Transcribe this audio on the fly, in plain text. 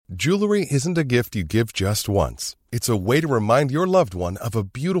Jewelry isn't a gift you give just once. It's a way to remind your loved one of a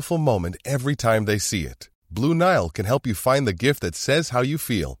beautiful moment every time they see it. Blue Nile can help you find the gift that says how you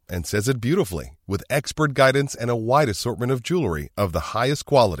feel and says it beautifully, with expert guidance and a wide assortment of jewelry of the highest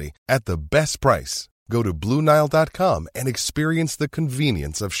quality at the best price. Go to BlueNile.com and experience the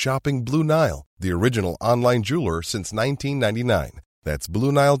convenience of shopping Blue Nile, the original online jeweler since 1999. That's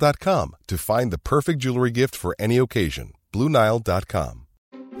BlueNile.com to find the perfect jewelry gift for any occasion. BlueNile.com.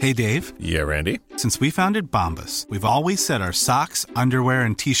 Hey, Dave. Yeah, Randy? Since we founded Bombas, we've always said our socks, underwear,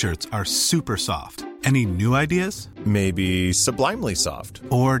 and T-shirts are super soft. Any new ideas? Maybe sublimely soft.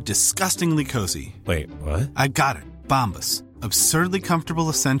 Or disgustingly cozy. Wait, what? I got it. Bombas. Absurdly comfortable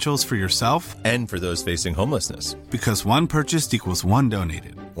essentials for yourself and for those facing homelessness. Because one purchased equals one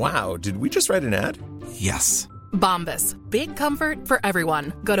donated. Wow, did we just write an ad? Yes. Bombas. Big comfort for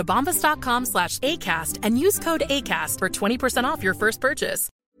everyone. Go to bombas.com/ACAST and use code ACAST for 20% off your first purchase.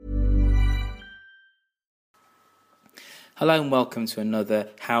 Hello and welcome to another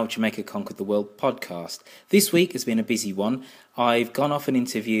How Jamaica Conquered the World podcast. This week has been a busy one. I've gone off and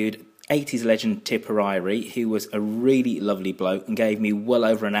interviewed 80s legend Tipperary, who was a really lovely bloke and gave me well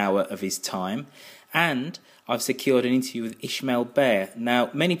over an hour of his time. And I've secured an interview with Ishmael Bear.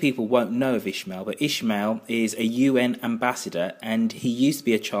 Now, many people won't know of Ishmael, but Ishmael is a UN ambassador and he used to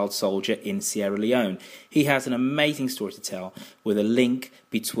be a child soldier in Sierra Leone. He has an amazing story to tell with a link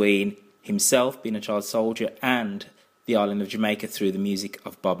between himself being a child soldier and the island of Jamaica through the music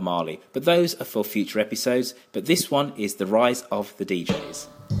of Bob Marley. But those are for future episodes. But this one is The Rise of the DJs.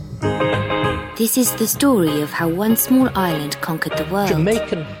 This is the story of how one small island conquered the world.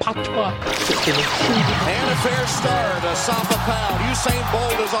 Jamaican patois. And a fair start, Asafa Powell. Usain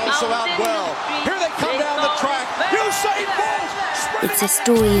Bolt is also out well. Here they come down the track. Usain Bolt! It's a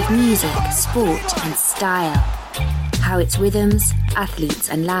story of music, sport and style. How its rhythms, athletes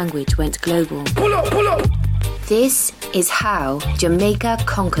and language went global. Pull up, pull up! This is how Jamaica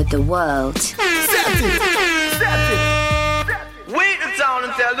conquered the world. Wait the town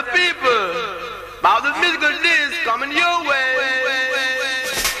and tell the people about the musical disc coming your way.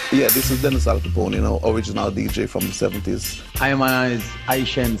 Yeah, this is Dennis Al Capone, original DJ from the 70s. I am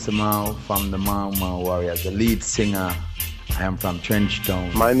Aishen Samau from the Mau Mau Warriors, the lead singer. I am from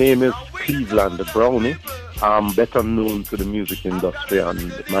Trenchtown. My name is Cleveland the Brownie. I'm better known to the music industry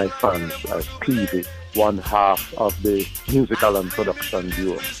and my fans are Clevie, one half of the musical and production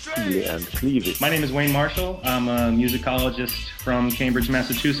duo, Clevie and Clevie. My name is Wayne Marshall. I'm a musicologist from Cambridge,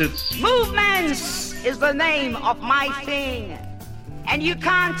 Massachusetts. Movements is the name of my thing, and you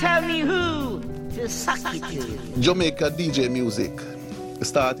can't tell me who to suck it to. Jamaica DJ music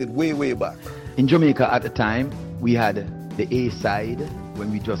started way back. In Jamaica at the time, we had the A side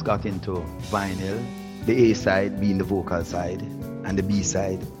when we just got into vinyl, the A side being the vocal side, and the B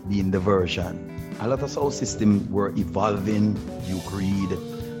side being the version. A lot of sound systems were evolving. Duke Reid,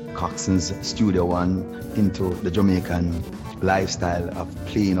 Coxson's Studio One, into the Jamaican lifestyle of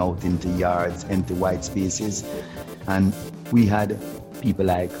playing out into yards, into white spaces. And we had people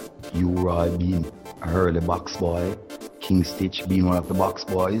like U-Roy being a early box boy, King Stitch being one of the box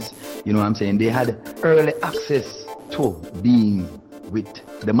boys. You know what I'm saying? They had early access to being with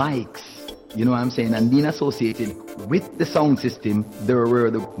the mics. You know what I'm saying? And being associated with the sound system, they were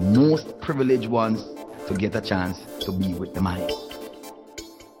the most privileged ones to get a chance to be with the mic.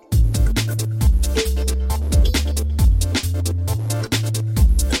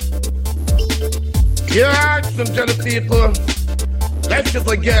 You're some gentle people. Lest you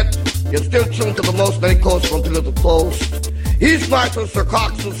forget, you're still tuned to the most many coast from pillar to post. He's Michael Sir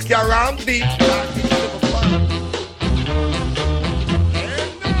Coxsone, scare around beat.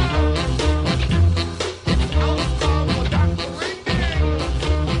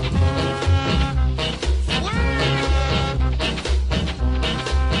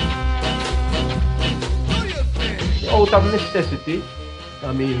 Out of necessity,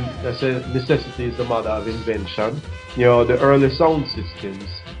 I mean, necessity is the mother of invention. The early sound systems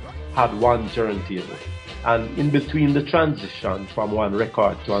had one turntable, and in between the transition from one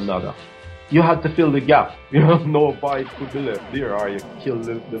record to another, you had to fill the gap. No vibe could be left there, or you kill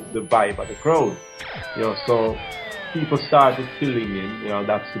the vibe of the crowd. So people started filling in.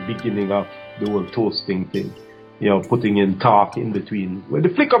 That's the beginning of the whole toasting thing. Putting in talk in between. With the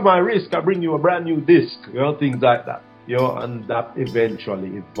flick of my wrist, I bring you a brand new disc. Things like that. And that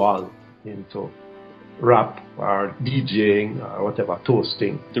eventually evolved into rap or DJing or whatever,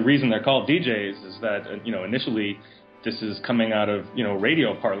 toasting. The reason they're called DJs is that, initially this is coming out of,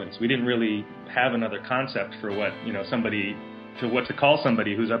 radio parlance. We didn't really have another concept for what, somebody what to call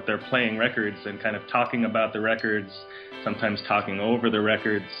somebody who's up there playing records and kind of talking about the records, sometimes talking over the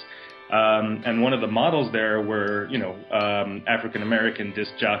records. And one of the models there were, African-American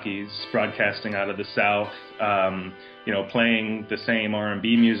disc jockeys broadcasting out of the South, playing the same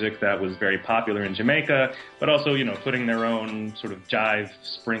R&B music that was very popular in Jamaica, but also, putting their own sort of jive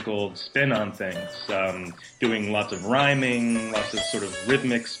sprinkled spin on things, doing lots of rhyming, lots of sort of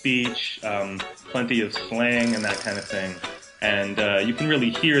rhythmic speech, plenty of slang and that kind of thing. And you can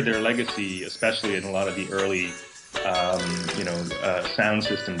really hear their legacy, especially in a lot of the early sound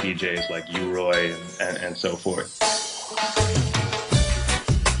system DJs like U-Roy and so forth.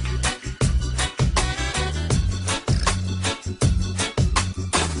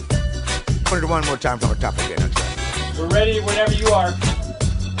 Put it one more time from the top again. We're ready whenever you are.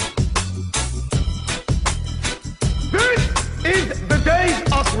 This is the days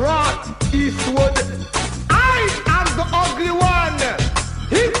of Rod Eastwood. I am the ugly one.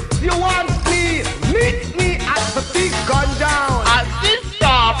 If you want me, meet me at the big gun down. At this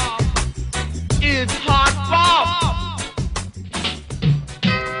stop is Hot Pop.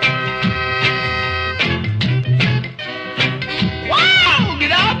 Wow,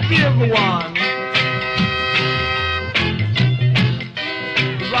 get out here, everyone.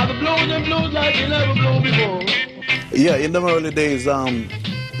 Rather blow them blues like you never blow before. Yeah, in the early days,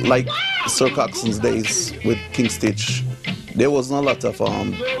 like Sir Coxson's days with King Stitch, there wasn't a lot of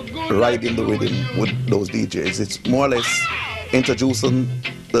riding the rhythm with those DJs. It's more or less introducing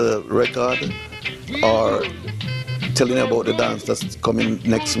the record or telling you about the dance that's coming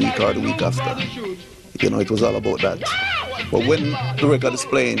next week or the week after. It was all about that. But when the record is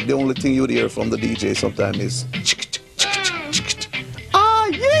playing, the only thing you'd hear from the DJ sometimes is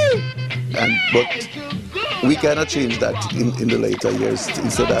but we cannot change that in the later years.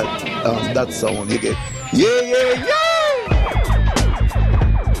 Instead of that sound, you get yeah.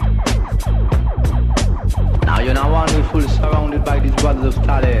 Now you know one we full surrounded by these brothers of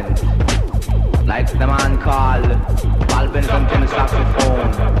talent, like the man called Val Benson on the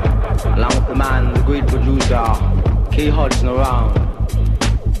saxophone, along with the man, the great producer K. Hudson around.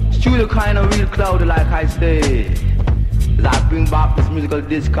 Studio kind of real cloudy, like I say. I bring back this musical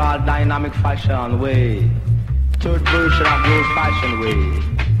disc called Dynamic Fashion Way, third version of the old fashion way.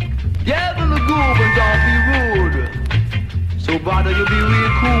 Get in the groove and don't be rude. So brother, you be real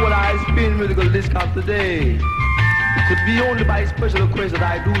cool when I spin musical disc of today. It could be only by special request that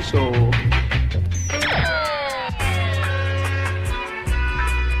I do so.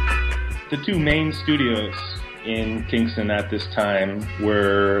 The two main studios in Kingston at this time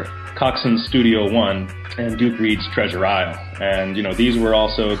were Coxson's Studio One and Duke Reid's Treasure Isle. And, these were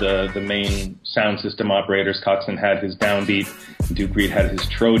also the main sound system operators. Coxsson had his Downbeat, Duke Reid had his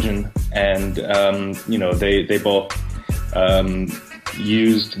Trojan, and, they both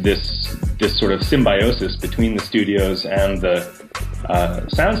used this sort of symbiosis between the studios and the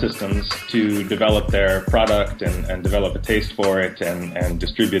sound systems to develop their product and develop a taste for it and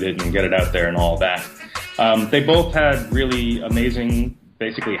distribute it and get it out there and all that. They both had really amazing,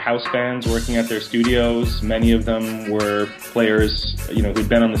 basically house bands working at their studios. Many of them were players, who'd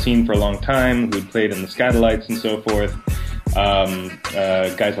been on the scene for a long time, who'd played in the Scatolites and so forth.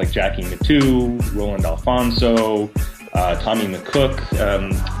 Guys like Jackie Matu, Roland Alfonso, Tommy McCook.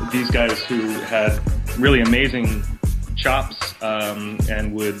 These guys who had really amazing chops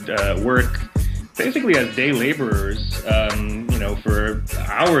and would work basically as day laborers, for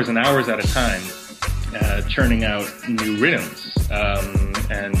hours and hours at a time, churning out new rhythms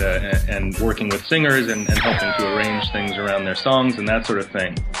and working with singers and helping to arrange things around their songs and that sort of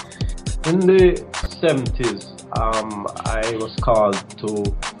thing. In the 70s, I was called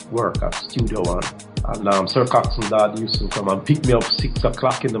to work at Studio One. And Sir Coxson's dad used to come and pick me up 6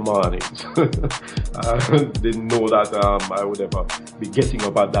 o'clock in the morning. I didn't know that I would ever be getting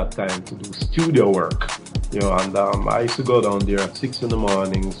up at that time to do studio work. And I used to go down there at 6 in the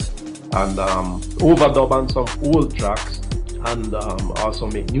mornings and overdub on some old tracks and also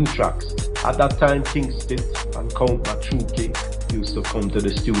make new tracks. At that time, King Stitch and Count Machuki used to come to the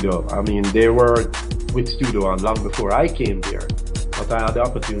studio. I mean, they were with Studio One long before I came there. But I had the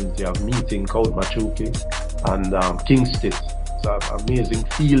opportunity of meeting Count Machuki and King Stitch. It's an amazing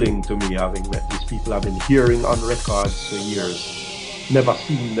feeling to me having met these people I've been hearing on records for years. never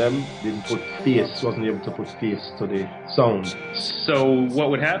seen them, wasn't able to put face to the sound. So what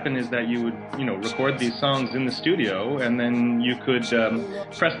would happen is that you would, record these songs in the studio, and then you could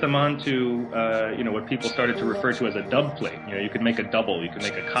press them onto, what people started to refer to as a dub plate. You could make a double, you could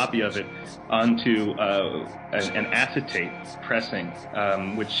make a copy of it onto an acetate pressing,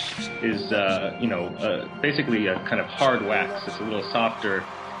 which is, basically a kind of hard wax. It's a little softer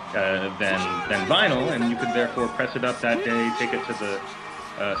than vinyl, and you could therefore press it up that day, take it to the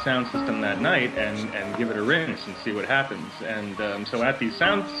sound system that night, and give it a rinse and see what happens. And so at these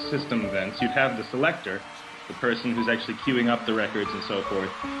sound system events, you'd have the selector, the person who's actually queuing up the records and so forth,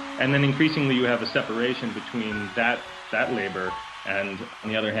 and then increasingly you have a separation between that labor and, on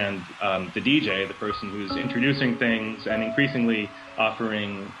the other hand, the DJ, the person who's introducing things and increasingly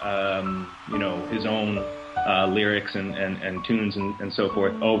offering his own lyrics and tunes and so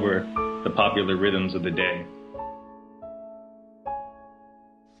forth over the popular rhythms of the day.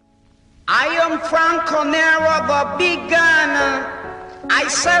 I am Franco Nero, the big gun. I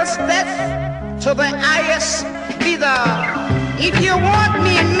sell death to the highest bidder. If you want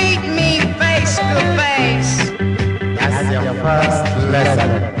me, meet me face to face. That's your first lesson.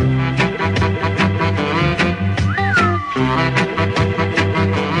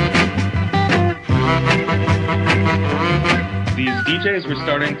 These DJs were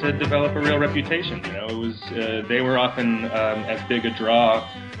starting to develop a real reputation. It was they were often as big a draw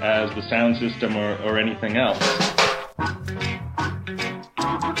as the sound system or anything else,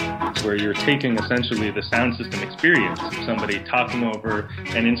 where you're taking essentially the sound system experience of somebody talking over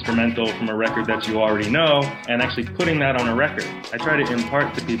an instrumental from a record that you already know and actually putting that on a record. I try to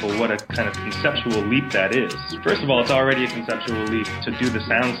impart to people what a kind of conceptual leap that is. First of all, it's already a conceptual leap to do the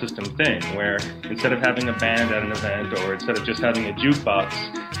sound system thing, where instead of having a band at an event or instead of just having a jukebox,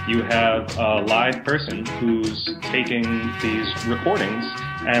 you have a live person who's taking these recordings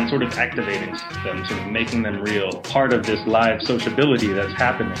and sort of activating them, sort of making them real, part of this live sociability that's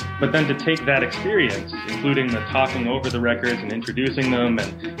happening. But then to take that experience, including the talking over the records and introducing them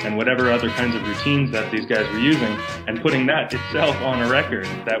and whatever other kinds of routines that these guys were using, and putting that itself on a record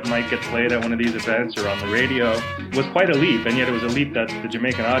that might get played at one of these events or on the radio, was quite a leap, and yet it was a leap that the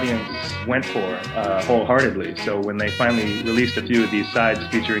Jamaican audience went for wholeheartedly. So when they finally released a few of these sides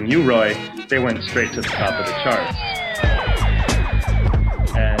featuring you, Roy, they went straight to the top of the charts.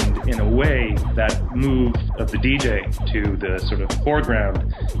 And in a way, that move of the DJ to the sort of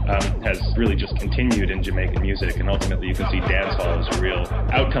foreground has really just continued in Jamaican music, and ultimately you can see dancehall as a real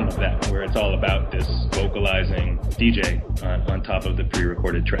outcome of that, where it's all about this vocalizing DJ on top of the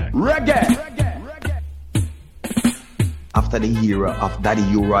pre-recorded track. Reggae! After the era of Daddy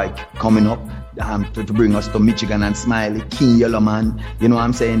U-Roy coming up, to bring us to Michigan and Smiley, King Yellowman, you know what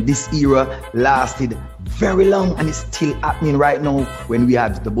I'm saying? This era lasted very long and it's still happening right now when we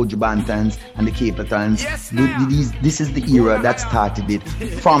have the Buju Bantams and the Capletons. Yes, this is the era that started it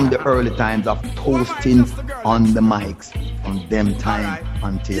from the early times of toasting on the mics from them time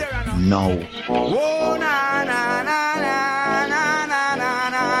until now. Oh, na, na, na, na, na, na, na,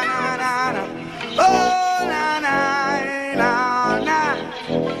 na, na, na. Oh, na, na, na, na.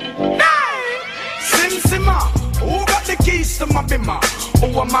 Sim Simma, who got the keys to my bimmer? Who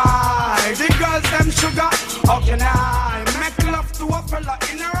am I? The girls them sugar. How can I make love to a fella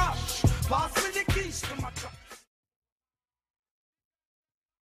in a rush? Pass me the keys to my truck.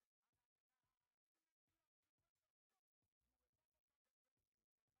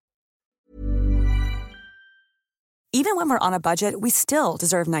 Even when we're on a budget, we still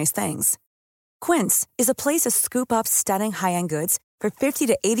deserve nice things. Quince is a place to scoop up stunning high-end goods for 50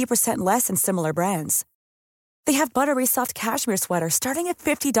 to 80% less than similar brands. They have buttery soft cashmere sweaters starting at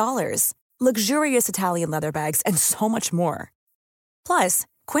 $50, luxurious Italian leather bags, and so much more. Plus,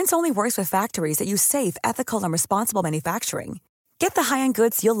 Quince only works with factories that use safe, ethical, and responsible manufacturing. Get the high-end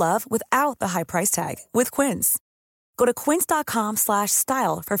goods you'll love without the high price tag with Quince. Go to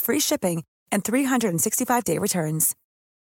quince.com/style for free shipping and 365-day returns.